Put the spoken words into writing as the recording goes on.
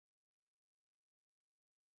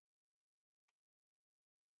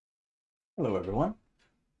Hello everyone,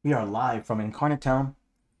 we are live from Inkarnate Town.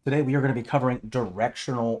 Today we are going to be covering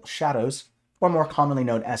directional shadows, or more commonly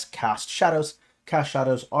known as cast shadows. Cast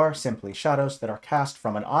shadows are simply shadows that are cast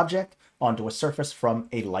from an object onto a surface from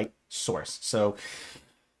a light source. So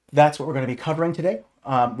that's what we're going to be covering today.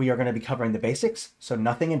 We are going to be covering the basics, so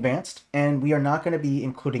nothing advanced, and we are not going to be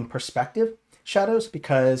including perspective shadows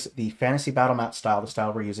because the fantasy battle map style, the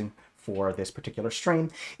style we're using for this particular stream,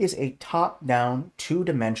 is a top-down,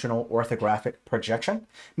 two-dimensional orthographic projection,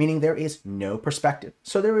 meaning there is no perspective.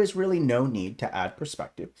 So there is really no need to add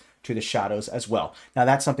perspective to the shadows as well. Now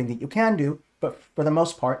that's something that you can do, but for the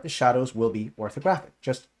most part, the shadows will be orthographic,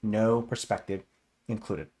 just no perspective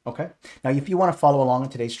included. Okay. Now, if you want to follow along in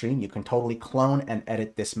today's stream, you can totally clone and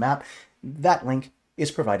edit this map. That link is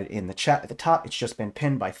provided in the chat at the top. It's just been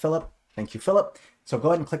pinned by Philip. Thank you, Philip. So go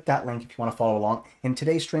ahead and click that link if you want to follow along. In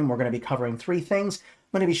today's stream, we're going to be covering three things.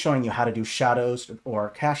 I'm going to be showing you how to do shadows or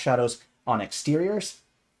cast shadows on exteriors,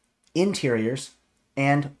 interiors,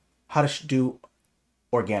 and how to do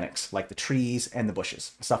organics like the trees and the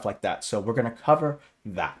bushes, stuff like that. So we're going to cover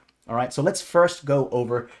that. All right. So let's first go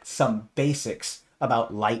over some basics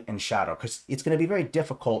about light and shadow, because it's going to be very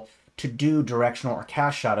difficult to do directional or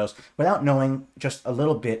cast shadows without knowing just a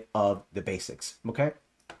little bit of the basics. Okay.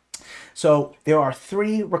 So there are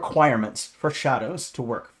three requirements for shadows to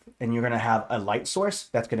work, and you're going to have a light source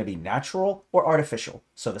that's going to be natural or artificial.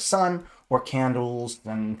 So the sun or candles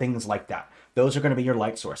and things like that. Those are going to be your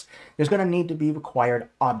light source. There's going to need to be required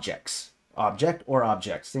objects, object or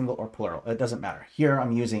objects, single or plural. It doesn't matter. Here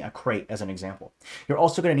I'm using a crate as an example. You're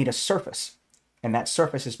also going to need a surface, and that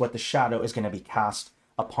surface is what the shadow is going to be cast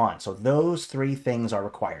upon. So those three things are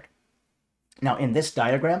required. Now in this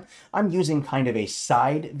diagram, I'm using kind of a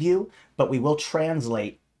side view, but we will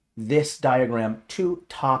translate this diagram to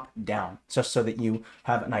top down, just so that you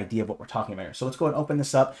have an idea of what we're talking about here. So let's go and open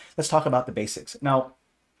this up. Let's talk about the basics. Now,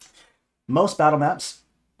 most battle maps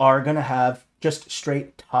are going to have just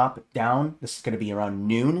straight top down. This is going to be around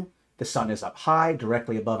noon. The sun is up high,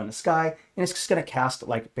 directly above in the sky, and it's just going to cast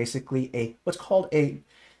like basically what's called a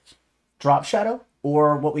drop shadow,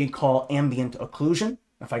 or what we call ambient occlusion.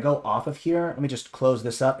 If I go off of here, let me just close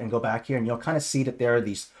this up and go back here, and you'll kind of see that there are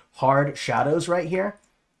these hard shadows right here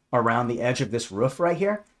around the edge of this roof right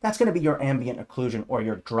here. That's going to be your ambient occlusion or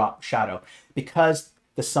your drop shadow. Because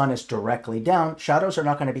the sun is directly down, shadows are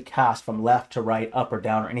not going to be cast from left to right, up or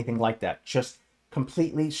down, or anything like that. Just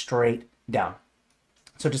completely straight down.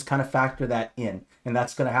 So just kind of factor that in, and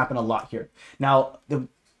that's going to happen a lot here. Now, the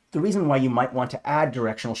reason why you might want to add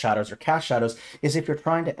directional shadows or cast shadows is if you're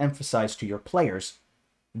trying to emphasize to your players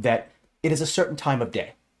that it is a certain time of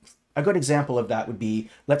day. A good example of that would be,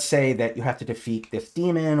 let's say that you have to defeat this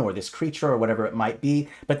demon or this creature or whatever it might be,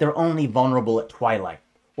 but they're only vulnerable at twilight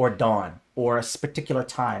or dawn or a particular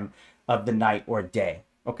time of the night or day.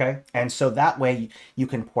 Okay. And so that way you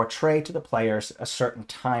can portray to the players a certain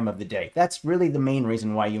time of the day. That's really the main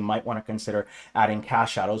reason why you might want to consider adding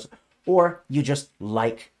cast shadows, or you just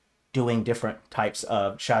like doing different types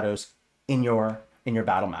of shadows in your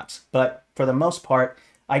battle maps. But for the most part,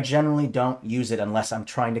 I generally don't use it unless I'm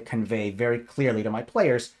trying to convey very clearly to my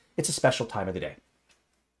players it's a special time of the day.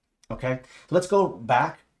 Okay, so let's go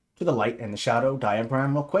back to the light and the shadow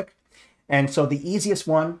diagram real quick. And so the easiest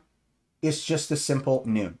one is just the simple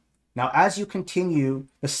noon. Now, as you continue,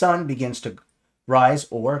 the sun begins to rise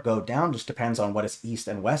or go down, just depends on what is east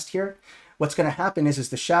and west here. What's going to happen is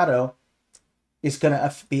the shadow is going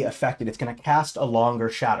to be affected. It's going to cast a longer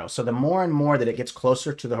shadow. So the more and more that it gets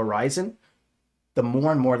closer to the horizon, the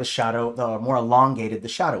more and more the more elongated the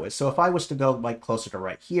shadow is. So if I was to go like closer to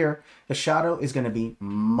right here, the shadow is going to be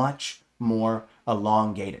much more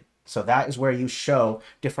elongated. So that is where you show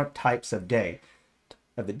different types of the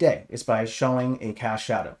day is by showing a cast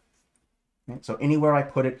shadow. Okay? So anywhere I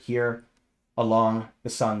put it here along the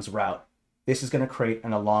sun's route, this is going to create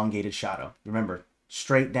an elongated shadow. Remember,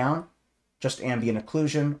 straight down, just ambient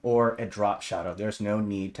occlusion or a drop shadow. There's no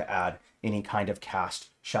need to add any kind of cast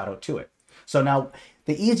shadow to it. So now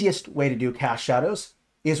the easiest way to do cast shadows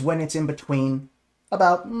is when it's in between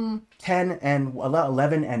about 10 and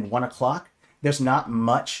 11 and 1 o'clock. There's not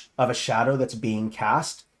much of a shadow that's being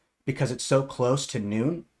cast because it's so close to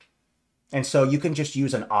noon. And so you can just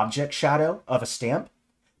use an object shadow of a stamp.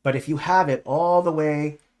 But if you have it all the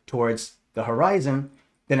way towards the horizon,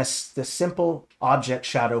 then the simple object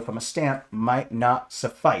shadow from a stamp might not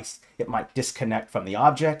suffice. It might disconnect from the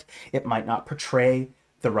object. It might not portray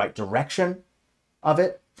the right direction of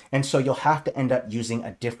it. And so you'll have to end up using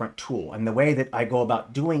a different tool. And the way that I go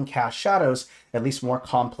about doing cast shadows, at least more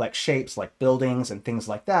complex shapes like buildings and things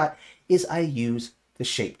like that, is I use the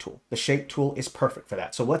shape tool. The shape tool is perfect for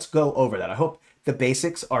that. So let's go over that. I hope the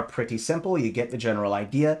basics are pretty simple. You get the general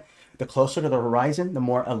idea. The closer to the horizon, the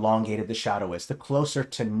more elongated the shadow is. The closer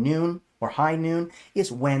to noon or high noon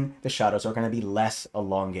is when the shadows are going to be less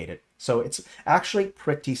elongated. So it's actually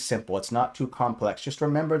pretty simple. It's not too complex. Just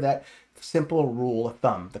remember that simple rule of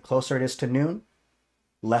thumb. The closer it is to noon,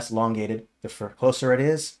 less elongated. The closer it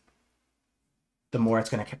is, the more it's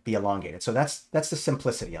going to be elongated. So that's the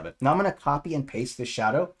simplicity of it. Now I'm going to copy and paste this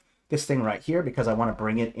shadow, this thing right here, because I want to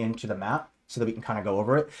bring it into the map so that we can kind of go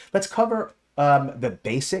over it. Let's cover the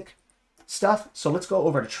basic stuff. So let's go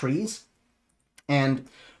over to trees, and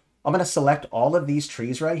I'm going to select all of these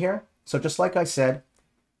trees right here. So just like I said,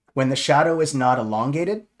 when the shadow is not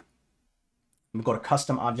elongated, I'm going to go to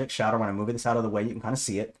custom object shadow. When I move this out of the way, you can kind of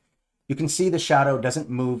see it. You can see the shadow doesn't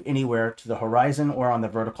move anywhere to the horizon or on the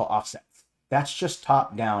vertical offsets. That's just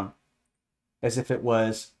top down as if it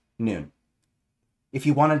was noon. If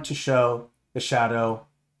you wanted to show the shadow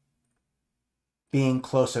being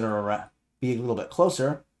closer to around, be a little bit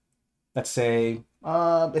closer, let's say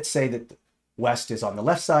that west is on the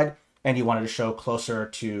left side and you wanted to show closer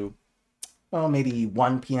to, oh, maybe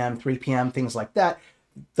 1 p.m., 3 p.m., things like that,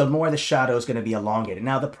 the more the shadow is going to be elongated.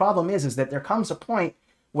 Now, the problem is that there comes a point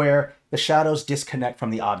where the shadows disconnect from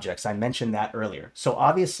the objects. I mentioned that earlier. So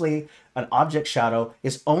obviously, an object shadow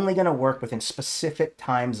is only going to work within specific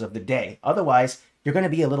times of the day. Otherwise, you're going to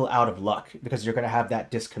be a little out of luck because you're going to have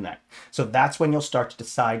that disconnect. So that's when you'll start to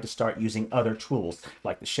decide to start using other tools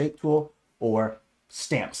like the shape tool or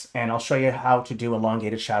stamps. And I'll show you how to do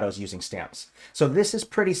elongated shadows using stamps. So this is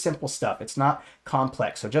pretty simple stuff. It's not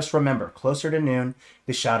complex. So just remember, closer to noon,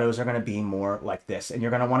 the shadows are going to be more like this. And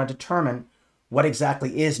you're going to want to determine what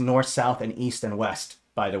exactly is north, south, and east and west,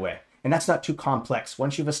 by the way. And that's not too complex.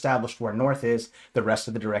 Once you've established where north is, the rest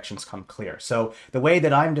of the directions come clear. So the way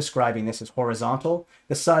that I'm describing this is horizontal.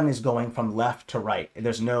 The sun is going from left to right.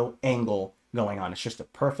 There's no angle going on. It's just a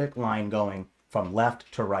perfect line going from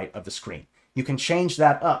left to right of the screen. You can change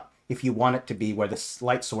that up if you want it to be where the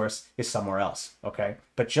light source is somewhere else, okay?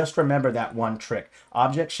 But just remember that one trick.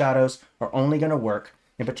 Object shadows are only going to work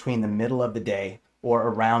in between the middle of the day or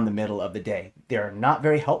around the middle of the day. They're not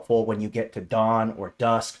very helpful when you get to dawn or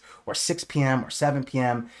dusk or 6 p.m. or 7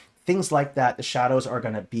 p.m. Things like that, the shadows are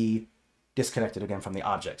going to be disconnected again from the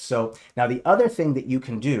object. So now the other thing that you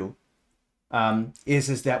can do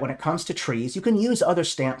is that when it comes to trees, you can use other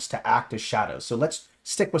stamps to act as shadows. So let's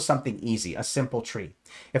stick with something easy, a simple tree.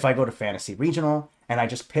 If I go to Fantasy Regional and I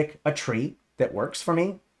just pick a tree that works for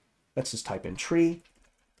me, let's just type in tree.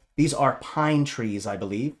 These are pine trees, I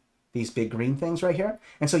believe. These big green things right here.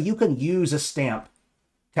 And so you can use a stamp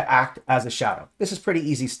to act as a shadow. This is pretty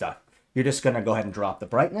easy stuff. You're just going to go ahead and drop the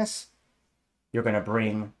brightness. You're going to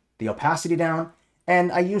bring the opacity down. And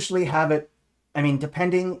I usually have it, I mean,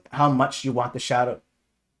 depending how much you want the shadow,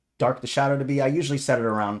 dark the shadow to be, I usually set it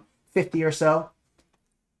around 50 or so.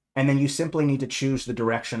 And then you simply need to choose the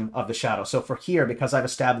direction of the shadow. So for here, because I've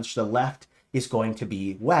established the left is going to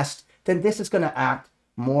be west, then this is going to act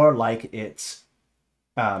more like it's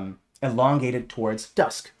elongated towards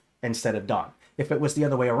dusk instead of dawn. If it was the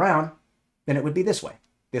other way around, then it would be this way.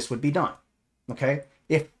 This would be dawn, okay?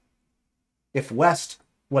 If west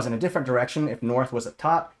was in a different direction, if north was at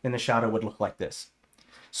top, then the shadow would look like this.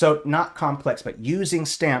 So not complex, but using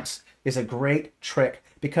stamps is a great trick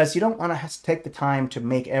because you don't want to take the time to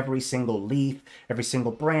make every single leaf, every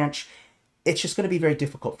single branch. It's just going to be very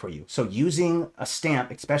difficult for you. So using a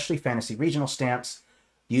stamp, especially Fantasy Regional stamps,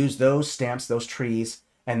 use those stamps, those trees,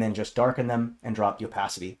 and then just darken them and drop the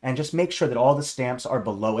opacity. And just make sure that all the stamps are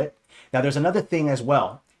below it. Now, there's another thing as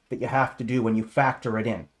well that you have to do when you factor it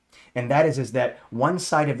in. And that is that one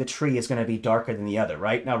side of the tree is going to be darker than the other,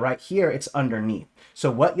 right? Now, right here, it's underneath.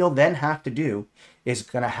 So what you'll then have to do is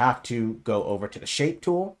going to have to go over to the shape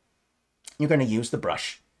tool. You're going to use the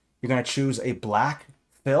brush. You're going to choose a black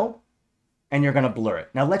fill, and you're going to blur it.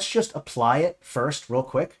 Now, let's just apply it first real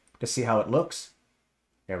quick to see how it looks.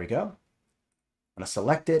 There we go. I'm going to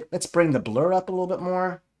select it. Let's bring the blur up a little bit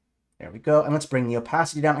more. There we go. And let's bring the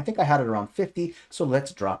opacity down. I think I had it around 50, so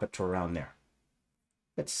let's drop it to around there.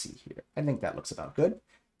 Let's see here. I think that looks about good.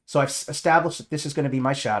 So I've established that this is going to be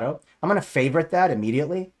my shadow. I'm going to favorite that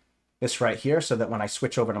immediately, this right here, so that when I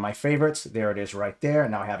switch over to my favorites, there it is right there.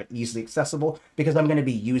 And now I have it easily accessible because I'm going to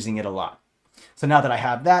be using it a lot. So now that I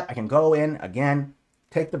have that, I can go in again,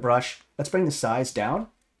 take the brush. Let's bring the size down.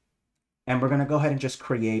 And we're going to go ahead and just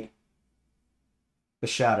create the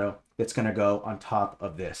shadow that's going to go on top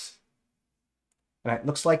of this. And it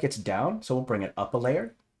looks like it's down, so we'll bring it up a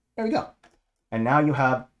layer. There we go. And now you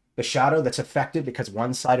have the shadow that's affected because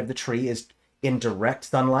one side of the tree is in direct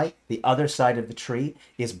sunlight. The other side of the tree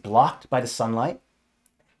is blocked by the sunlight.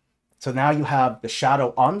 So now you have the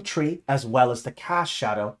shadow on the tree as well as the cast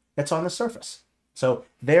shadow that's on the surface. So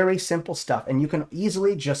very simple stuff. And you can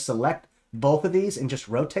easily just select both of these and just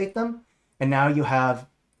rotate them. And now you have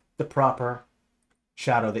the proper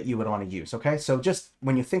shadow that you would want to use. Okay, so just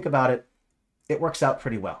when you think about it, it works out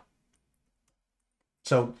pretty well.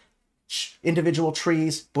 So individual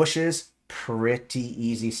trees, bushes, pretty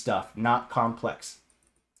easy stuff, not complex.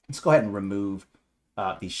 Let's go ahead and remove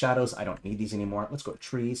these shadows. I don't need these anymore. Let's go to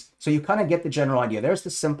trees. So you kind of get the general idea. There's the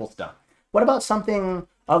simple stuff. What about something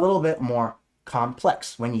a little bit more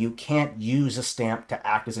complex when you can't use a stamp to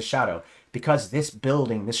act as a shadow? Because this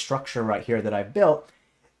building, this structure right here that I've built,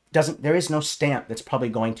 there is no stamp that's probably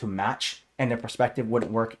going to match, and the perspective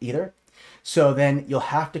wouldn't work either. So then you'll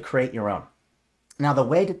have to create your own. Now, the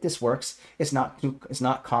way that this works is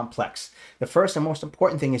not complex. The first and most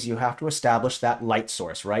important thing is you have to establish that light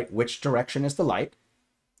source, right? Which direction is the light?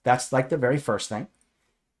 That's like the very first thing.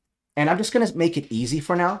 And I'm just going to make it easy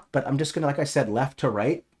for now, but I'm just going to, like I said, left to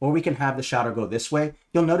right, or we can have the shadow go this way.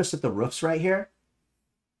 You'll notice that the roofs right here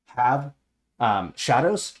have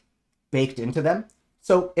shadows baked into them.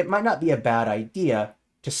 So it might not be a bad idea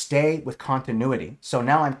to stay with continuity. So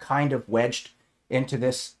now I'm kind of wedged into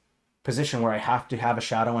this position where I have to have a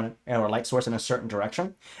shadow or a light source in a certain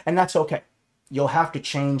direction, and that's okay. You'll have to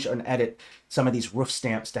change and edit some of these roof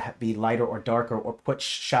stamps to be lighter or darker, or put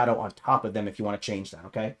shadow on top of them if you want to change that,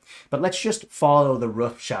 okay? But let's just follow the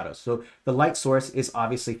roof shadows. So the light source is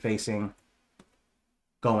obviously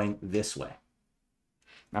going this way,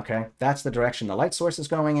 okay? That's the direction the light source is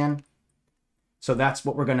going in. So that's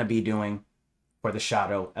what we're going to be doing for the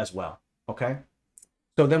shadow as well, okay?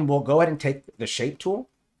 So then we'll go ahead and take the shape tool.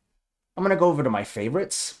 I'm going to go over to my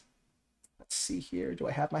favorites. Let's see here. Do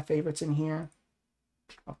I have my favorites in here?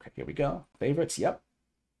 Okay, here we go. Favorites, yep.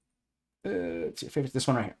 It's your favorites, this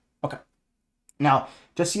one right here. Okay. Now,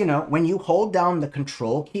 just so you know, when you hold down the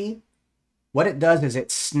control key, what it does is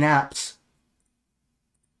it snaps.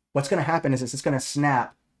 What's going to happen is it's going to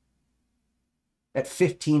snap at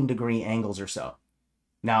 15-degree angles or so.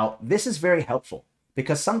 Now, this is very helpful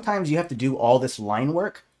because sometimes you have to do all this line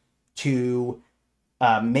work to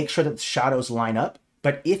make sure that the shadows line up.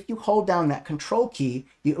 But if you hold down that control key,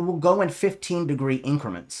 it will go in 15-degree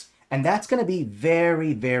increments. And that's going to be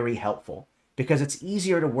very, very helpful because it's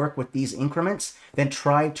easier to work with these increments than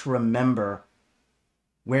try to remember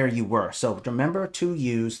where you were. So remember to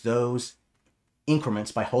use those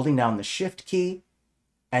increments by holding down the shift key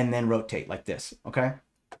and then rotate like this, okay?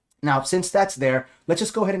 Now, since that's there, let's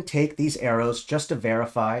just go ahead and take these arrows just to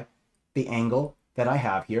verify the angle that I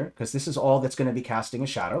have here, because this is all that's going to be casting a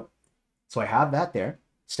shadow. So I have that there,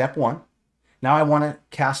 step one. Now I want to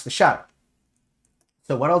cast the shadow.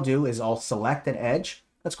 So what I'll do is I'll select an edge.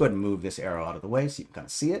 Let's go ahead and move this arrow out of the way so you can kind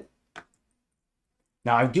of see it.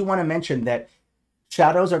 Now I do want to mention that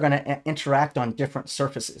shadows are going to interact on different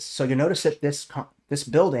surfaces. So you notice that this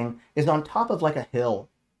building is on top of like a hill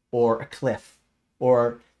or a cliff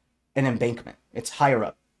or an embankment. It's higher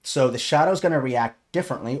up. So the shadow is going to react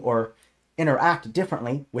differently or interact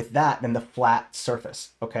differently with that than the flat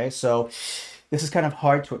surface. Okay, so this is kind of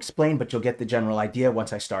hard to explain, but you'll get the general idea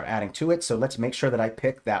once I start adding to it. So let's make sure that I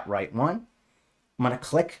pick that right one. I'm going to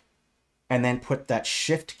click and then put that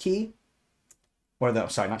shift key, or the,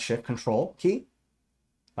 sorry, not shift, control key,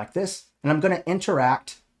 like this. And I'm going to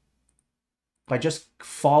interact by just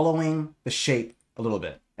following the shape a little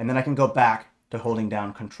bit. And then I can go back to holding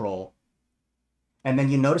down control. And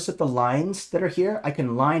then you notice that the lines that are here, I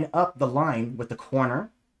can line up the line with the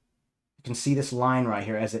corner. You can see this line right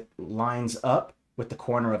here as it lines up with the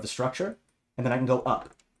corner of the structure. And then I can go up.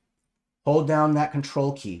 Hold down that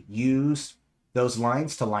control key. Use those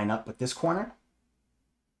lines to line up with this corner.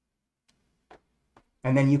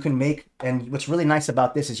 And then you can make, and what's really nice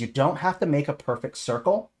about this is you don't have to make a perfect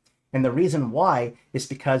circle. And the reason why is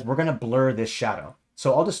because we're going to blur this shadow.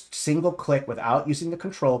 So I'll just single click without using the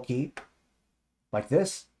control key, like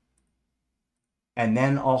this, and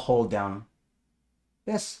then I'll hold down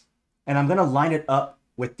this, and I'm going to line it up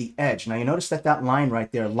with the edge. Now you notice that that line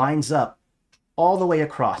right there lines up all the way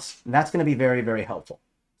across, and that's going to be very, very helpful.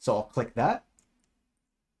 So I'll click that.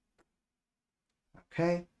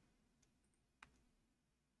 Okay.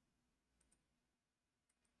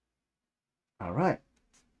 All right.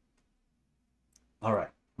 All right.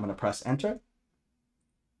 I'm going to press enter.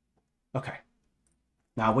 Okay.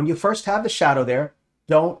 Now, when you first have the shadow there,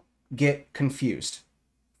 don't get confused.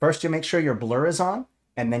 First, you make sure your blur is on,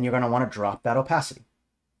 and then you're going to want to drop that opacity.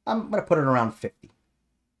 I'm going to put it around 50.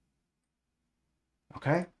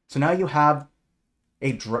 Okay, so now you have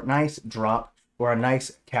a nice drop or a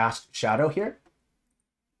nice cast shadow here.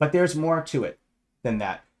 But there's more to it than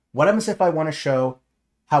that. What happens if I want to show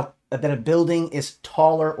how that a building is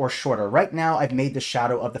taller or shorter? Right now, I've made the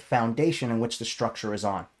shadow of the foundation in which the structure is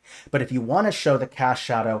on. But if you want to show the cast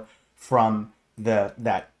shadow from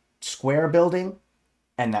that square building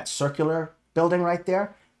and that circular building right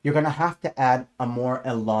there, you're going to have to add a more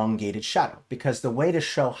elongated shadow, because the way to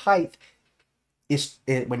show height is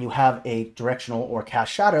when you have a directional or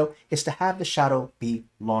cast shadow is to have the shadow be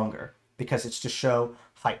longer, because it's to show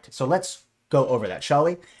height. So let's go over that, shall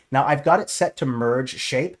we? Now I've got it set to merge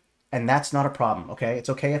shape, and that's not a problem, okay? It's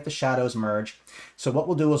okay if the shadows merge. So what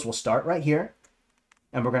we'll do is we'll start right here,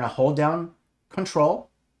 and we're going to hold down Control.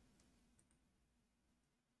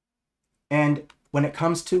 And when it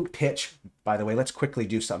comes to pitch, by the way, let's quickly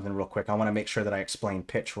do something real quick. I want to make sure that I explain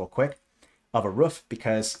pitch real quick of a roof,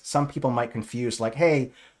 because some people might confuse like,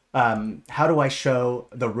 hey, how do I show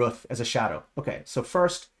the roof as a shadow? Okay, so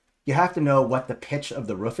first you have to know what the pitch of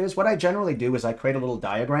the roof is. What I generally do is I create a little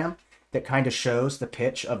diagram that kind of shows the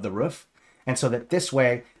pitch of the roof. And so that this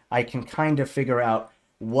way I can kind of figure out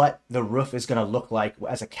what the roof is going to look like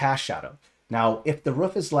as a cast shadow. Now, if the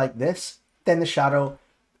roof is like this, then the shadow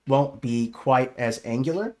won't be quite as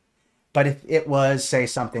angular. But if it was, say,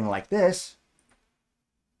 something like this,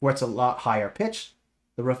 where it's a lot higher pitch,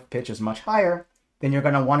 the roof pitch is much higher, then you're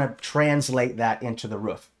going to want to translate that into the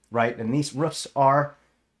roof, right? And these roofs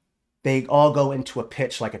they all go into a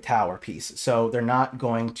pitch like a tower piece. So they're not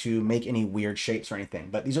going to make any weird shapes or anything,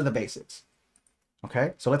 but these are the basics.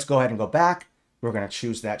 Okay, so let's go ahead and go back. We're going to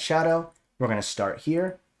choose that shadow. We're going to start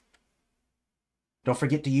here. Don't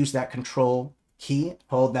forget to use that Control key,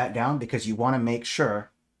 hold that down, because you want to make sure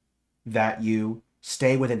that you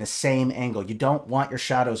stay within the same angle. You don't want your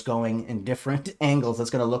shadows going in different angles. That's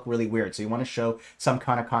going to look really weird. So you want to show some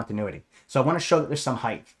kind of continuity. So I want to show that there's some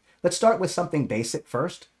height. Let's start with something basic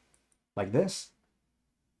first, like this.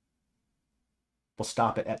 We'll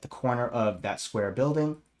stop it at the corner of that square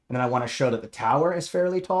building. And then I want to show that the tower is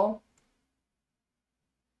fairly tall.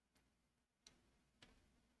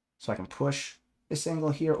 So I can push this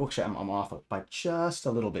angle here. Oh, actually, I'm off by just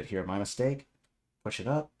a little bit here. My mistake. Push it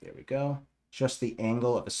up. There we go. Just the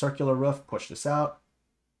angle of the circular roof. Push this out.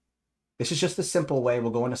 This is just the simple way.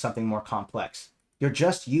 We'll go into something more complex. You're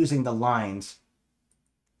just using the lines.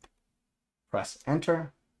 Press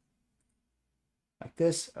Enter. Like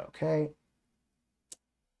this. Okay.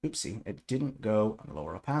 Oopsie. It didn't go on the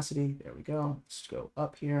lower opacity. There we go. Let's go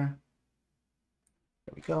up here.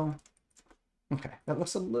 There we go. Okay. That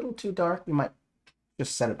looks a little too dark. We might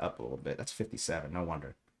just set it up a little bit. That's 57. No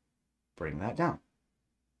wonder. Bring that down.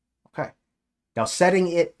 Okay. Now setting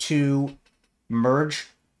it to merge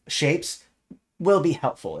shapes will be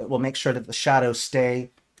helpful. It will make sure that the shadows stay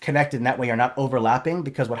connected, and that way you're not overlapping,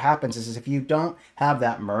 because what happens is if you don't have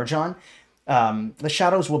that merge on, the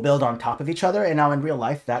shadows will build on top of each other. And now in real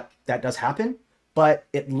life that does happen, but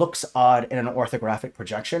it looks odd in an orthographic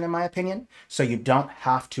projection, in my opinion. So you don't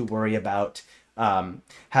have to worry about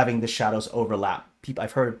having the shadows overlap.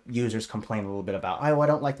 I've heard users complain a little bit about, oh, I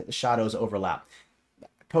don't like that the shadows overlap.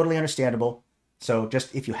 Totally understandable. So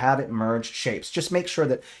just if you have it merge shapes, just make sure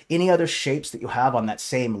that any other shapes that you have on that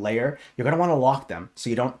same layer, you're going to want to lock them so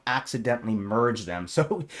you don't accidentally merge them.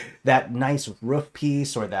 So that nice roof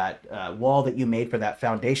piece or that wall that you made for that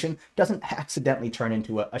foundation doesn't accidentally turn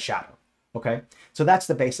into a shadow. Okay, so that's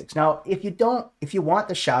the basics. Now, if you want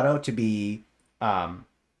the shadow to be a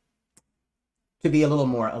little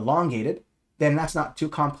more elongated, then that's not too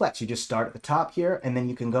complex. You just start at the top here, and then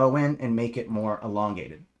you can go in and make it more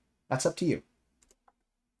elongated. That's up to you.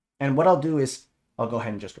 And what I'll do is I'll go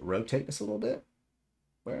ahead and just rotate this a little bit.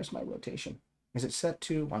 Where's my rotation? Is it set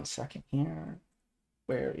to 1 second here?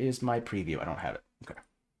 Where is my preview? I don't have it. Okay.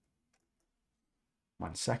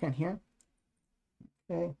 1 second here.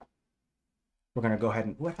 Okay. We're going to go ahead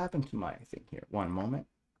and, what happened to my thing here? One moment.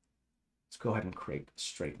 Let's go ahead and create a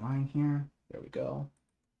straight line here. There we go.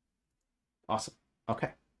 Awesome.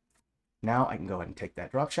 Okay. Now I can go ahead and take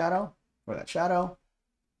that drop shadow or that shadow,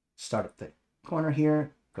 start at the corner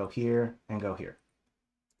here, go here, and go here.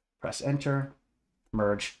 Press Enter,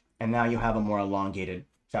 merge, and now you have a more elongated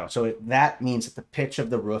shadow. So that means that the pitch of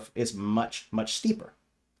the roof is much, much steeper,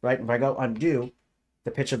 right? If I go undo,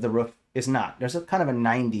 the pitch of the roof is not. There's a kind of a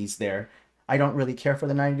 90s there. I don't really care for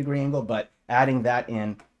the 90-degree angle, but adding that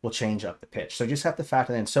in will change up the pitch. So you just have to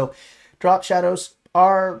factor that in. So drop shadows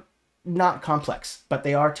are not complex, but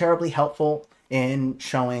they are terribly helpful in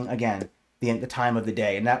showing, again, the time of the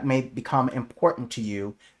day. And that may become important to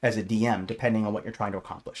you as a DM, depending on what you're trying to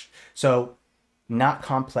accomplish. So not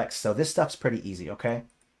complex. So this stuff's pretty easy, okay?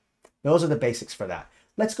 Those are the basics for that.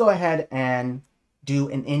 Let's go ahead and do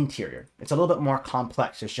an interior. It's a little bit more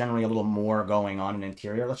complex. There's generally a little more going on in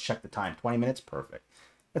interior. Let's check the time. 20 minutes, perfect.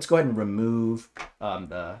 Let's go ahead and remove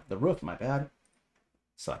the roof, my bad.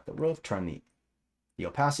 Select the roof, turn the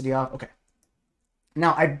opacity off. Okay.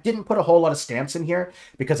 Now, I didn't put a whole lot of stamps in here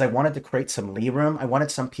because I wanted to create some lee room. I wanted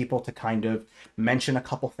some people to kind of mention a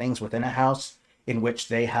couple things within a house in which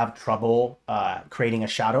they have trouble creating a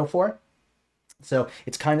shadow for. So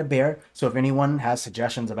it's kind of bare. So if anyone has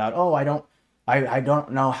suggestions about, oh, I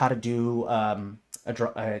don't know how to do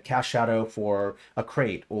a cast shadow for a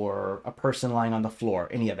crate or a person lying on the floor,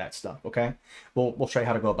 any of that stuff, okay? We'll show you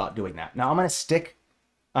how to go about doing that. Now I'm going to stick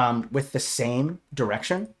with the same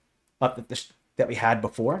direction that we had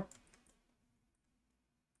before.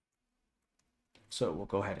 So we'll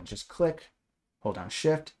go ahead and just click, hold down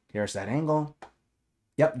shift. Here's that angle.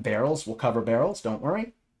 Yep, barrels. We'll cover barrels. Don't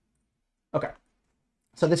worry. Okay.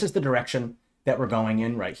 So this is the direction that we're going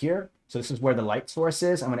in right here. So this is where the light source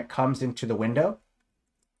is. And when it comes into the window,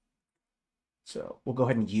 so we'll go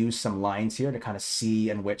ahead and use some lines here to kind of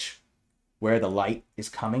see where the light is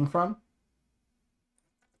coming from.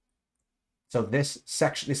 So this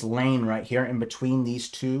section, this lane right here in between these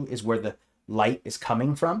two is where the light is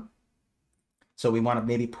coming from. So we want to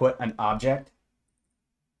maybe put an object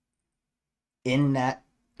in that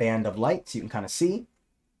band of light so you can kind of see.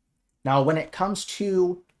 Now, when it comes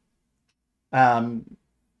to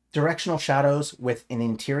directional shadows with an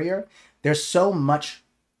interior, there's so much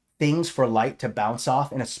things for light to bounce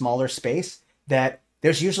off in a smaller space that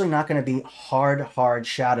there's usually not going to be hard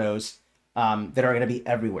shadows that are going to be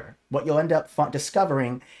everywhere. What you'll end up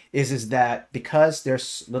discovering is that because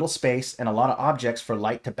there's little space and a lot of objects for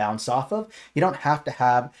light to bounce off of, you don't have to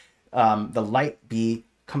have the light be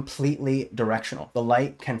completely directional. The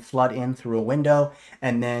light can flood in through a window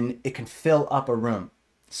and then it can fill up a room.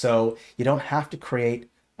 So you don't have to create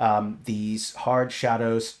these hard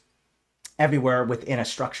shadows everywhere within a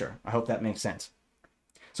structure. I hope that makes sense.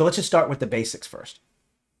 So let's just start with the basics first.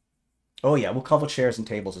 Oh yeah, we'll cover chairs and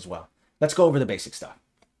tables as well. Let's go over the basic stuff.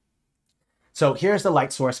 So here's the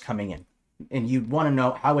light source coming in, and you want to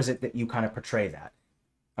know how is it that you kind of portray that.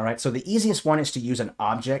 All right, so the easiest one is to use an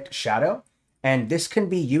object shadow, and this can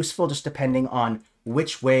be useful just depending on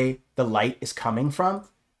which way the light is coming from.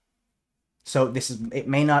 So it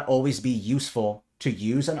may not always be useful to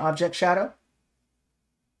use an object shadow,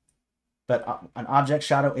 but an object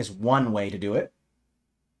shadow is one way to do it.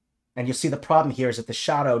 And you'll see the problem here is that the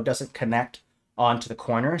shadow doesn't connect onto the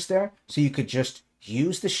corners there. So you could just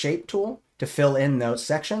use the shape tool to fill in those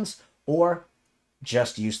sections, or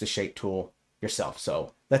just use the shape tool yourself.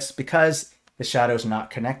 So because the shadow is not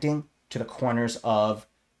connecting to the corners of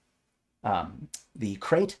the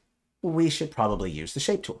crate, we should probably use the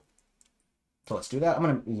shape tool. So let's do that. I'm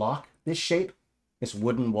going to lock this shape, this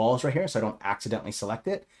wooden walls right here, so I don't accidentally select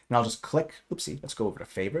it. And I'll just click, oopsie, let's go over to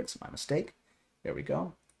favorites, my mistake. There we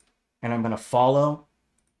go. And I'm going to follow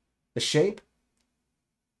the shape.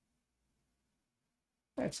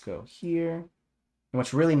 Let's go here. And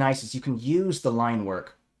what's really nice is you can use the line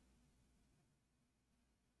work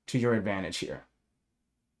to your advantage here.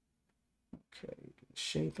 Okay, get the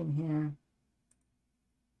shape in here.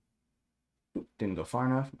 Oop, didn't go far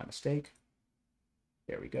enough, my mistake.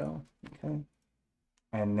 There we go, okay.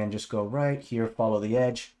 And then just go right here, follow the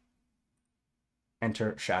edge,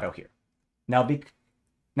 enter shadow here. Now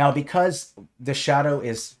because the shadow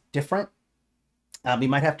is different, we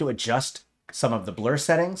might have to adjust some of the blur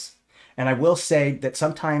settings. And I will say that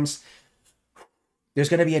sometimes there's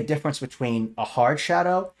going to be a difference between a hard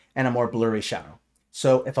shadow and a more blurry shadow.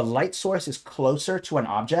 So if a light source is closer to an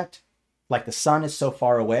object, like the sun is so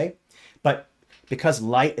far away, but because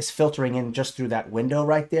light is filtering in just through that window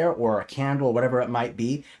right there, or a candle, or whatever it might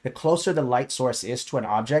be, the closer the light source is to an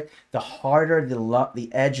object, the harder the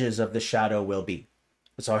edges of the shadow will be.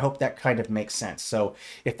 So I hope that kind of makes sense. So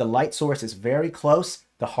if the light source is very close,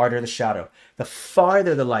 the harder the shadow. The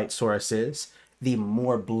farther the light source is, the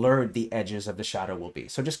more blurred the edges of the shadow will be.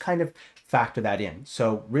 So just kind of factor that in.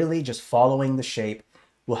 So really just following the shape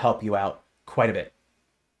will help you out quite a bit.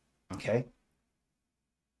 Okay.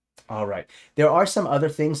 All right. There are some other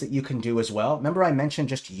things that you can do as well. Remember I mentioned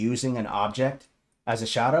just using an object as a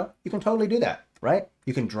shadow? You can totally do that, right?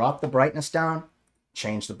 You can drop the brightness down,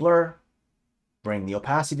 change the blur, bring the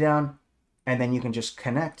opacity down, and then you can just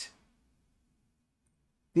connect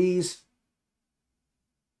these.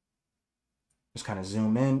 Just kind of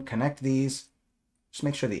zoom in, connect these. Just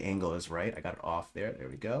make sure the angle is right. I got it off there. There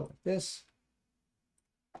we go, like this.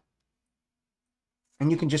 And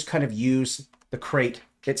you can just kind of use the crate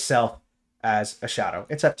itself as a shadow.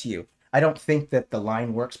 It's up to you. I don't think that the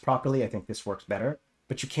line works properly. I think this works better.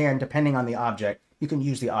 But you can, depending on the object, you can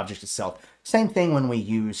use the object itself. Same thing when we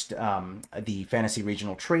used the fantasy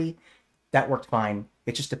regional tree. That worked fine.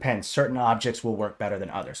 It just depends. Certain objects will work better than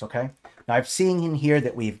others, okay? Now, I've seen in here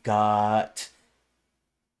that we've got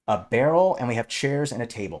a barrel, and we have chairs and a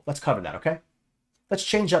table. Let's cover that, okay? Let's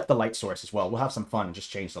change up the light source as well. We'll have some fun and just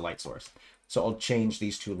change the light source. So I'll change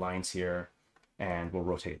these two lines here, and we'll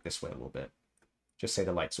rotate it this way a little bit. Just say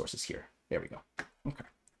the light source is here. There we go. Okay.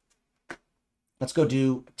 Let's go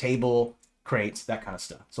do table, crates, that kind of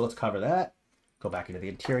stuff. So let's cover that. Go back into the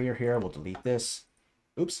interior here. We'll delete this.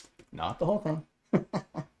 Oops, not the whole thing.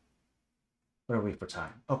 Where are we for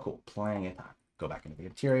time? Oh, cool. Plenty of time. Go back into the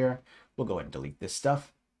interior. We'll go ahead and delete this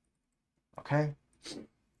stuff. Okay.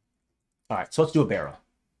 All right, so let's do a barrel.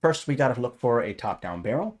 First, we got to look for a top-down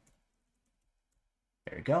barrel.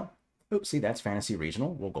 There you go. Oops, see, that's Fantasy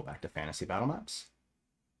Regional. We'll go back to Fantasy Battle Maps.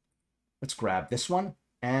 Let's grab this one,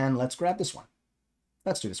 and let's grab this one.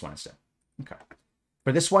 Let's do this one instead. Okay.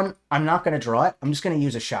 For this one, I'm not going to draw it. I'm just going to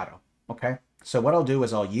use a shadow, okay? So what I'll do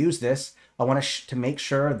is I'll use this. I want to make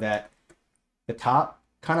sure that the top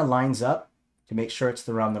kind of lines up to make sure it's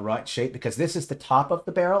around the right shape, because this is the top of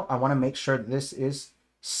the barrel. I want to make sure this is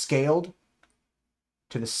scaled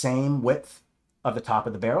to the same width of the top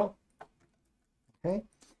of the barrel. Okay,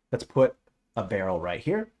 let's put a barrel right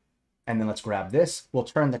here, and then let's grab this. We'll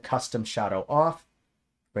turn the custom shadow off,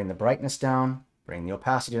 bring the brightness down, bring the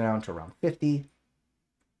opacity down to around 50,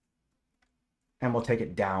 and we'll take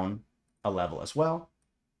it down a level as well.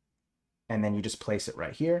 And then you just place it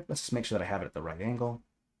right here. Let's just make sure that I have it at the right angle.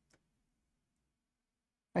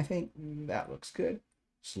 I think that looks good.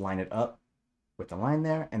 Just line it up with the line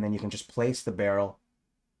there, and then you can just place the barrel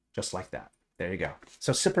just like that. There you go.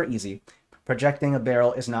 So super easy. Projecting a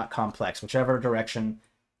barrel is not complex, whichever direction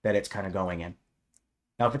that it's kind of going in.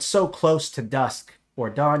 Now, if it's so close to dusk or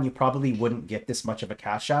dawn, you probably wouldn't get this much of a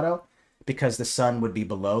cast shadow because the sun would be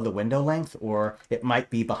below the window length, or it might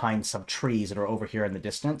be behind some trees that are over here in the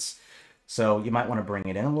distance. So you might want to bring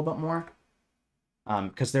it in a little bit more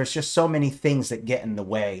because there's just so many things that get in the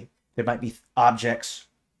way. There might be objects,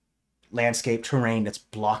 landscape, terrain that's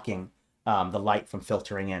blocking the light from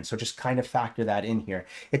filtering in. So just kind of factor that in here.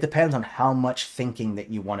 It depends on how much thinking that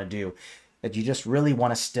you want to do. That you just really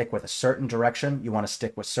want to stick with a certain direction. You want to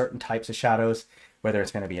stick with certain types of shadows, whether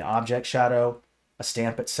it's going to be an object shadow, a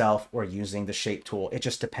stamp itself, or using the shape tool. It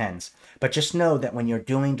just depends. But just know that when you're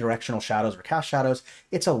doing directional shadows or cast shadows,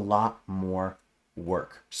 it's a lot more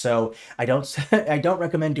work. So I don't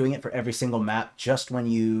recommend doing it for every single map, just when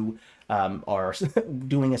you are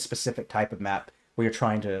doing a specific type of map where you're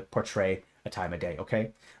trying to portray a time of day,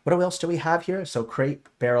 okay? What else do we have here? So crate,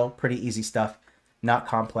 barrel, pretty easy stuff, not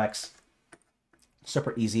complex,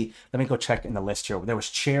 super easy. Let me go check in the list here. There was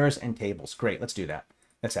chairs and tables. Great, let's do that.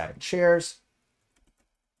 Let's add in chairs.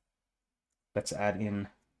 Let's add in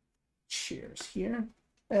chairs here.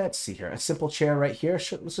 Let's see here, a simple chair right here.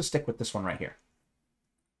 Let's just stick with this one right here.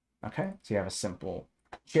 Okay, so you have a simple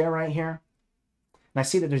chair right here. And I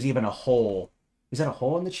see that there's even a hole. Is that a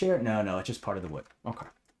hole in the chair? No, it's just part of the wood. Okay.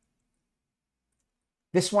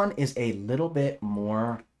 This one is a little bit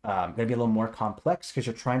more, going to be a little more complex because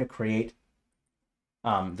you're trying to create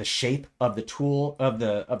the shape of the tool, of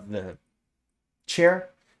the chair.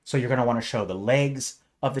 So you're going to want to show the legs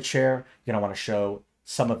of the chair. You're going to want to show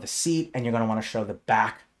some of the seat, and you're going to want to show the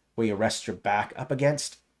back where you rest your back up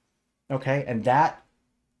against. Okay, and that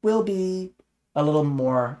will be a little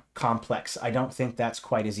more complex. I don't think that's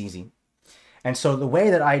quite as easy. And so the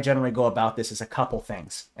way that I generally go about this is a couple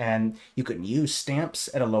things. And you can use stamps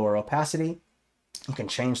at a lower opacity. You can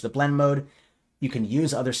change the blend mode. You can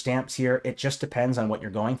use other stamps here. It just depends on what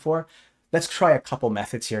you're going for. Let's try a couple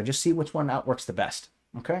methods here and just see which one outworks the best.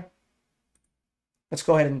 Okay. Let's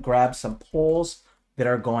go ahead and grab some poles that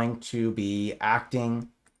are going to be acting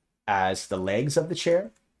as the legs of the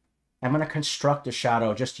chair. I'm going to construct a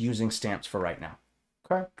shadow just using stamps for right now.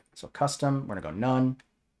 Okay. So custom, we're going to go none.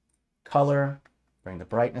 Color, bring the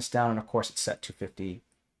brightness down, and of course it's set to 50.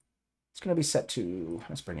 It's going to be set to,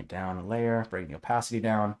 let's bring it down a layer, bring the opacity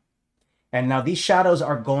down. And now these shadows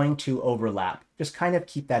are going to overlap. Just kind of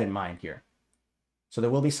keep that in mind here. So there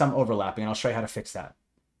will be some overlapping, and I'll show you how to fix that.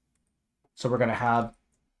 So we're going to have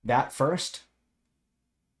that first.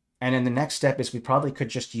 And then the next step is we probably could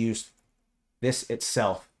just use this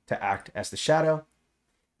itself to act as the shadow.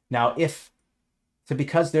 Now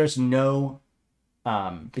because there's no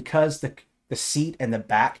because the seat and the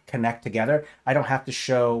back connect together, I don't have to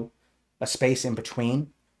show a space in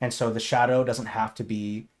between. And so the shadow doesn't have to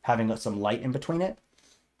be having some light in between it.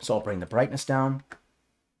 So I'll bring the brightness down.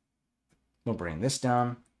 We'll bring this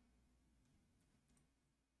down.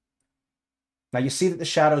 Now you see that the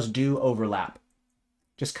shadows do overlap.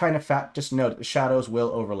 Just kind of just note that the shadows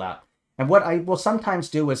will overlap. And what I will sometimes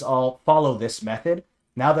do is I'll follow this method.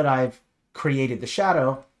 Now that I've created the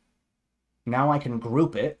shadow, now I can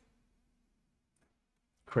group it.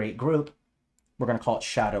 Create group. We're going to call it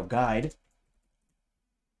shadow guide.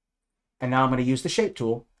 And now I'm going to use the shape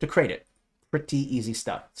tool to create it. Pretty easy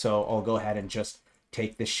stuff. So I'll go ahead and just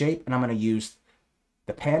take this shape and I'm going to use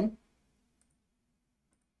the pen.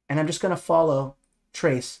 And I'm just going to follow,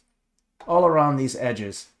 trace all around these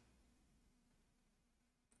edges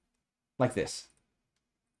like this.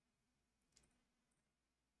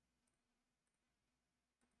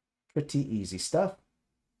 Pretty easy stuff.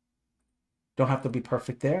 Don't have to be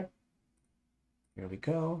perfect there. Here we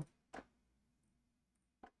go.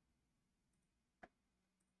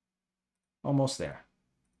 Almost there.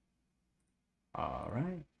 All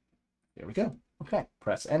right. There we go. Okay.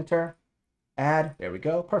 Press enter. Add. There we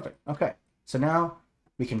go. Perfect. Okay. So now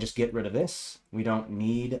we can just get rid of this. We don't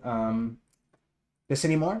need this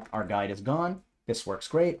anymore. Our guide is gone. This works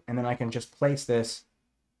great. And then I can just place this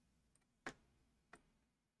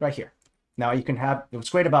right here. Now you can have,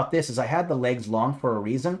 what's great about this is I had the legs long for a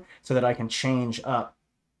reason so that I can change up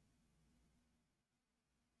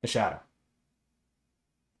the shadow.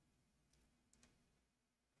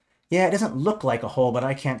 Yeah, it doesn't look like a hole, but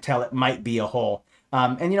I can't tell. It might be a hole.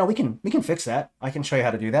 And you know, we can fix that. I can show you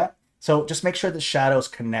how to do that. So just make sure the shadows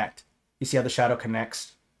connect. You see how the shadow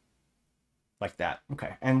connects? Like that.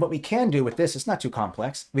 Okay. And what we can do with this, it's not too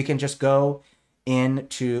complex. We can just go in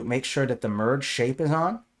to make sure that the merge shape is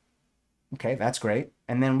on. Okay, that's great.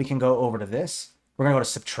 And then we can go over to this. We're going to go to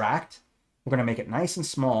subtract. We're going to make it nice and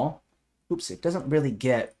small. Oops, it doesn't really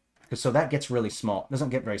get, so that gets really small. It doesn't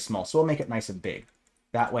get very small. So we'll make it nice and big.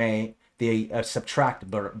 That way the subtract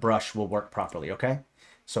brush will work properly, okay?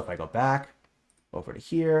 So if I go back over to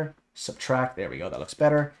here, subtract, there we go, that looks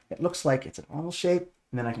better. It looks like it's an oval shape.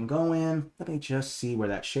 And then I can go in, let me just see where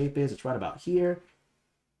that shape is. It's right about here.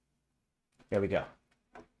 There we go.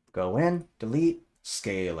 Go in, delete,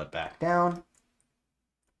 scale it back down.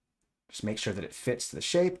 Just make sure that it fits the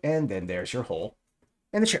shape, and then there's your hole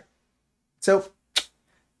in the chair. So,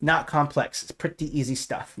 not complex. It's pretty easy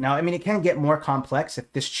stuff. Now, I mean, it can get more complex.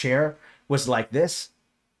 If this chair was like this,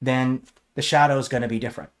 then the shadow is going to be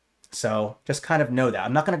different. So just kind of know that.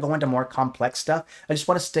 I'm not going to go into more complex stuff. I just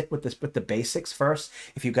want to stick with this, with the basics first.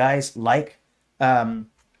 If you guys like,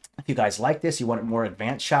 this, you want more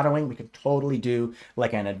advanced shadowing, we can totally do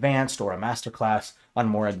like an advanced or a masterclass on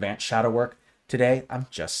more advanced shadow work. Today, I'm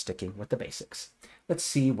just sticking with the basics. Let's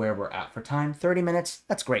see where we're at for time. 30 minutes.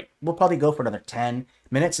 That's great. We'll probably go for another 10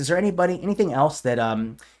 minutes. Is there anything else that,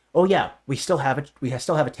 oh yeah, we still have it. We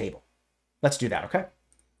still have a table. Let's do that. Okay.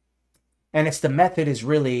 And the method is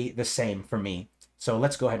really the same for me. So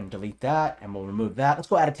let's go ahead and delete that and we'll remove that. Let's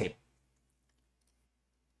go add a table.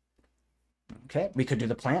 Okay. We could do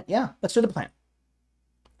the plant. Yeah. Let's do the plant.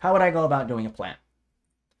 How would I go about doing a plant?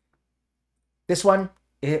 This one,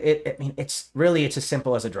 I mean, it's as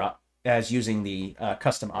simple as as using the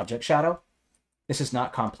custom object shadow. This is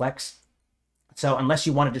not complex. So unless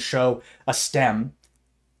you wanted to show a stem,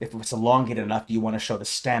 if it's elongated enough, you want to show the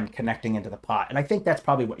stem connecting into the pot. And I think that's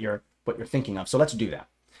probably what you're thinking of. So let's do that.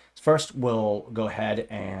 First, we'll go ahead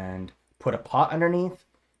and put a pot underneath.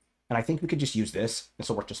 And I think we could just use this. This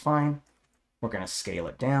will work just fine. We're going to scale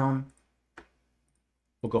it down.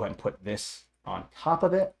 We'll go ahead and put this on top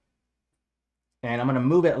of it. And I'm going to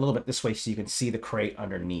move it a little bit this way so you can see the crate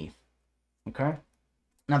underneath. Okay.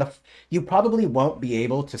 Now, you probably won't be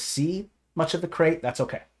able to see much of the crate. That's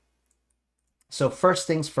okay. So first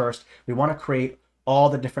things first, we want to create all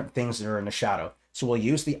the different things that are in the shadow. So we'll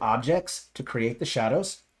use the objects to create the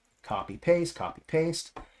shadows. Copy, paste,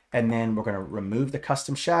 and then we're going to remove the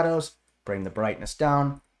custom shadows, bring the brightness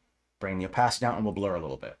down, bring the opacity down, and we'll blur a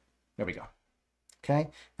little bit. There we go. Okay,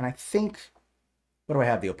 and I think, what do I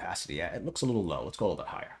have the opacity at? It looks a little low. Let's go a little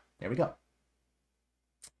bit higher. There we go.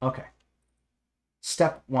 Okay.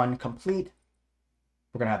 Step one complete.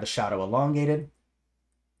 We're going to have the shadow elongated.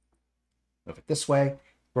 Move it this way.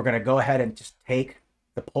 We're going to go ahead and just take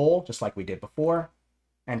the pole, just like we did before,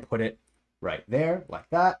 and put it right there, like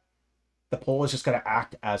that. The pole is just going to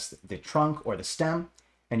act as the trunk or the stem,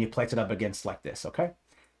 and you place it up against like this, okay?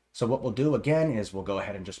 So what we'll do again is we'll go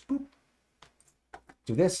ahead and just boop,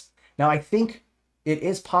 do this. Now, I think it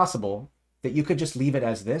is possible that you could just leave it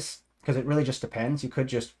as this, because it really just depends. You could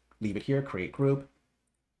just leave it here, create group.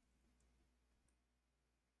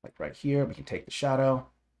 Like right here, we can take the shadow.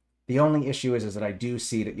 The only issue is that I do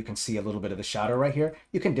see that you can see a little bit of the shadow right here.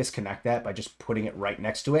 You can disconnect that by just putting it right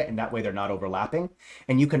next to it, and that way they're not overlapping.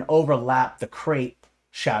 And you can overlap the crate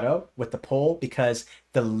shadow with the pole because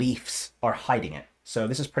the leaves are hiding it. So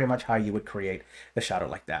this is pretty much how you would create the shadow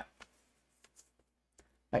like that.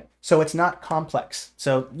 Right. So it's not complex.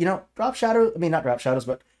 So, you know, drop shadow, I mean, not drop shadows,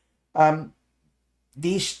 but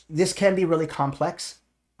this can be really complex.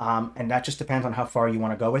 And that just depends on how far you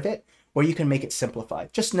want to go with it, or you can make it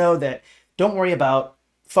simplified. Just know that don't worry about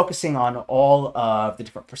focusing on all of the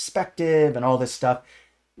different perspective and all this stuff.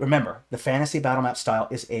 Remember, the fantasy battle map style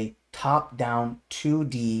is a top-down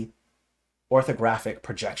 2D orthographic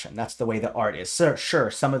projection. That's the way the art is. So, sure,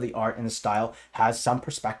 some of the art and the style has some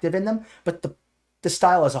perspective in them, but the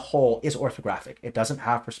style as a whole is orthographic. It doesn't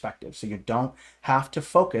have perspective. So you don't have to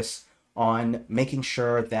focus on making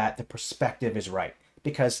sure that the perspective is right,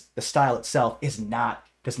 because the style itself does not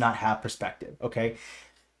have perspective, okay?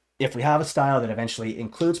 If we have a style that eventually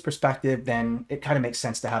includes perspective, then it kind of makes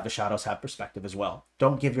sense to have the shadows have perspective as well.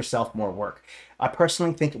 Don't give yourself more work. I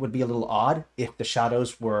personally think it would be a little odd if the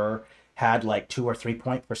shadows had like 2 or 3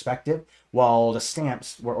 point perspective while the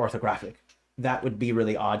stamps were orthographic. That would be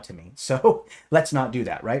really odd to me. So let's not do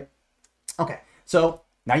that, right? Okay, so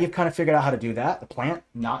now you've kind of figured out how to do that. The plant,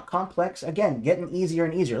 not complex. Again, getting easier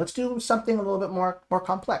and easier. Let's do something a little bit more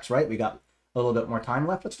complex, right? We got a little bit more time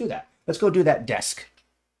left. Let's do that. Let's go do that desk.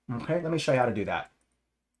 Okay, let me show you how to do that.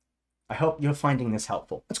 I hope you're finding this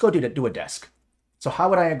helpful. Let's go do a desk. So how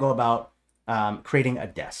would I go about creating a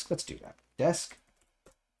desk? Let's do that. Desk.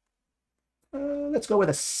 Let's go with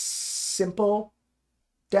a simple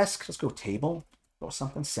desk. Let's go table. Go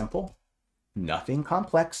something simple. Nothing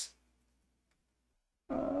complex.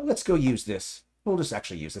 Let's go use this. We'll just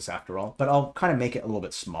actually use this after all, but I'll kind of make it a little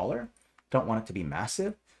bit smaller. Don't want it to be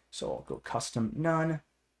massive. So I'll go custom none.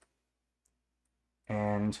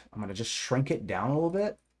 And I'm going to just shrink it down a little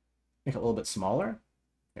bit. Make it a little bit smaller.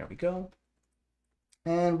 There we go.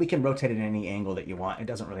 And we can rotate it at any angle that you want. It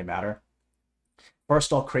doesn't really matter.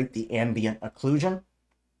 First, I'll create the ambient occlusion.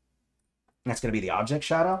 That's going to be the object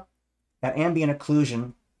shadow. That ambient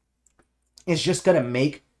occlusion is just going to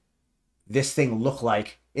make this thing look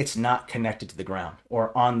like it's not connected to the ground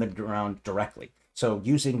or on the ground directly. So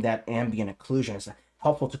using that ambient occlusion is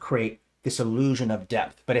helpful to create this illusion of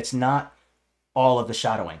depth, but it's not all of the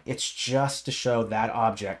shadowing. It's just to show that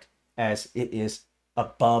object as it is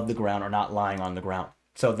above the ground or not lying on the ground.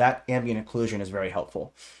 So that ambient occlusion is very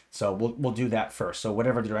helpful. So we'll do that first. So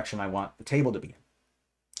whatever direction I want the table to be in.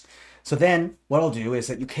 So then what I'll do is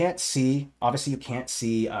that you can't see, obviously you can't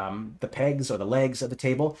see the pegs or the legs of the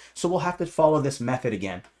table. So we'll have to follow this method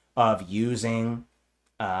again of using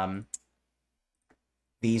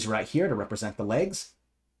these right here to represent the legs.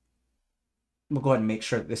 We'll go ahead and make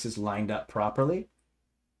sure that this is lined up properly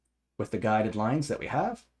with the guided lines that we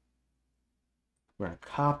have. We're going to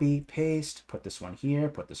copy, paste, put this one here,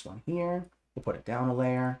 put this one here. We'll put it down a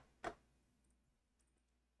layer.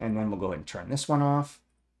 And then we'll go ahead and turn this one off.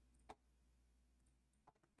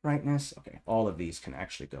 Brightness. Okay, all of these can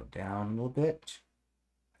actually go down a little bit.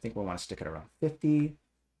 I think we'll want to stick it around 50.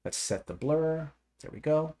 Let's set the blur. There we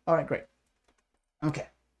go. All right, great. Okay.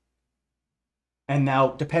 And now,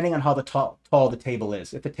 depending on how tall the table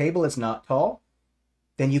is, if the table is not tall,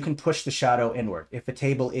 then you can push the shadow inward. If the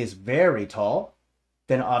table is very tall,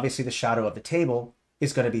 then obviously the shadow of the table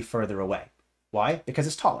is going to be further away. Why? Because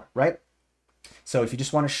it's taller, right? So if you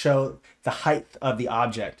just want to show the height of the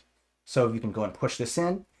object, so you can go and push this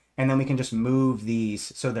in, and then we can just move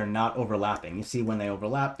these so they're not overlapping. You see when they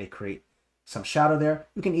overlap, they create some shadow there.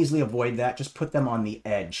 You can easily avoid that. Just put them on the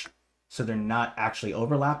edge so they're not actually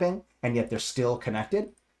overlapping, and yet they're still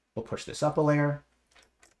connected. We'll push this up a layer,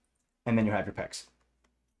 and then you have your pegs.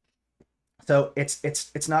 So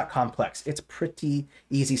it's not complex. It's pretty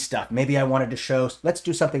easy stuff. Maybe I wanted to show, let's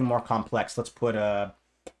do something more complex. Let's put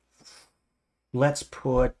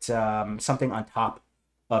something on top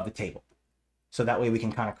of the table. So that way we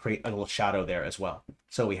can kind of create a little shadow there as well.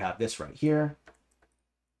 So we have this right here.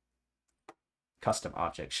 Custom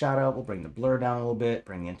object shadow. We'll bring the blur down a little bit,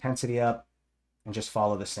 bring the intensity up, and just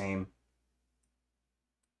follow the same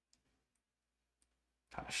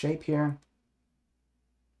kind of shape here.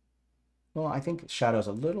 Well, I think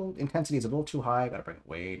intensity is a little too high. Got to bring it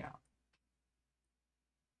way down.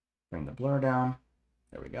 Bring the blur down.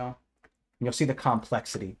 There we go. And you'll see the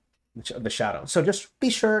complexity of the shadow. So just be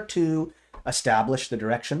sure to establish the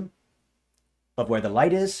direction of where the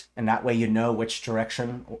light is, and that way you know which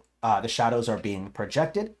direction the shadows are being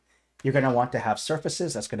projected. You're going to want to have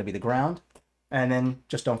surfaces. That's going to be the ground. And then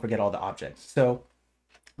just don't forget all the objects. So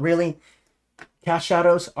really, cast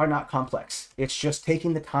shadows are not complex. It's just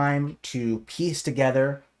taking the time to piece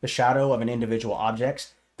together the shadow of an individual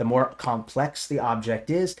object. The more complex the object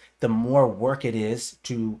is, the more work it is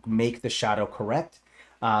to make the shadow correct.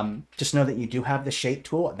 Just know that you do have the shape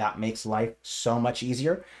tool. That makes life so much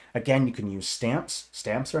easier. Again, you can use stamps.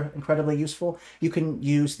 Stamps are incredibly useful. You can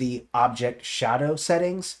use the object shadow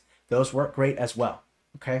settings. Those work great as well.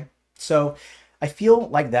 Okay, so I feel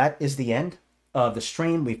like that is the end of the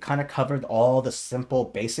stream. We've kind of covered all the simple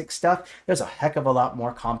basic stuff. There's a heck of a lot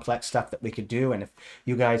more complex stuff that we could do. And if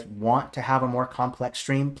you guys want to have a more complex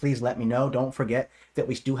stream, please let me know. Don't forget that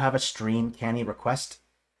we do have a stream canny request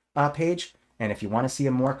page. And if you want to see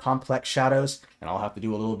a more complex shadows, and I'll have to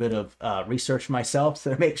do a little bit of research myself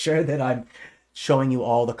to make sure that I'm showing you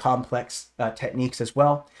all the complex techniques as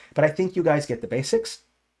well. But I think you guys get the basics.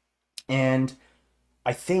 And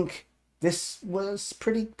I think this was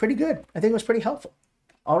pretty good. I think it was pretty helpful.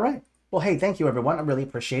 All right. Well, hey, thank you, everyone. I really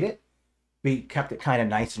appreciate it. We kept it kind of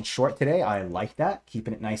nice and short today. I like that,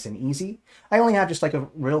 keeping it nice and easy. I only have just like a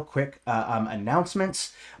real quick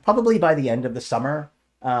announcements. Probably by the end of the summer,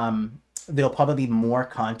 there'll probably be more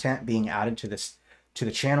content being added to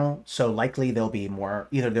the channel. So likely there'll be more,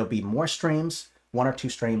 either there'll be more streams, 1 or 2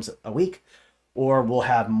 streams a week, or we'll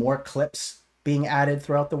have more clips being added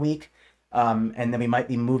throughout the week. And then we might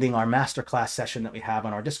be moving our masterclass session that we have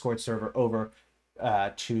on our Discord server over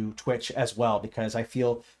to Twitch as well, because I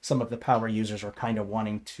feel some of the power users are kind of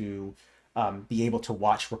wanting to be able to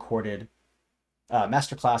watch recorded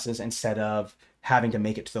masterclasses instead of having to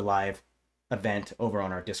make it to the live event over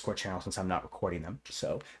on our Discord channel, since I'm not recording them.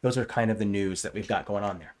 So those are kind of the news that we've got going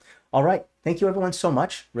on there. All right. Thank you, everyone, so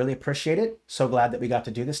much. Really appreciate it. So glad that we got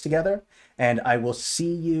to do this together. And I will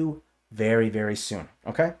see you very, very soon.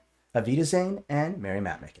 Okay? Auf Wiedersehen and merry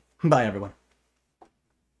map making. Bye, everyone.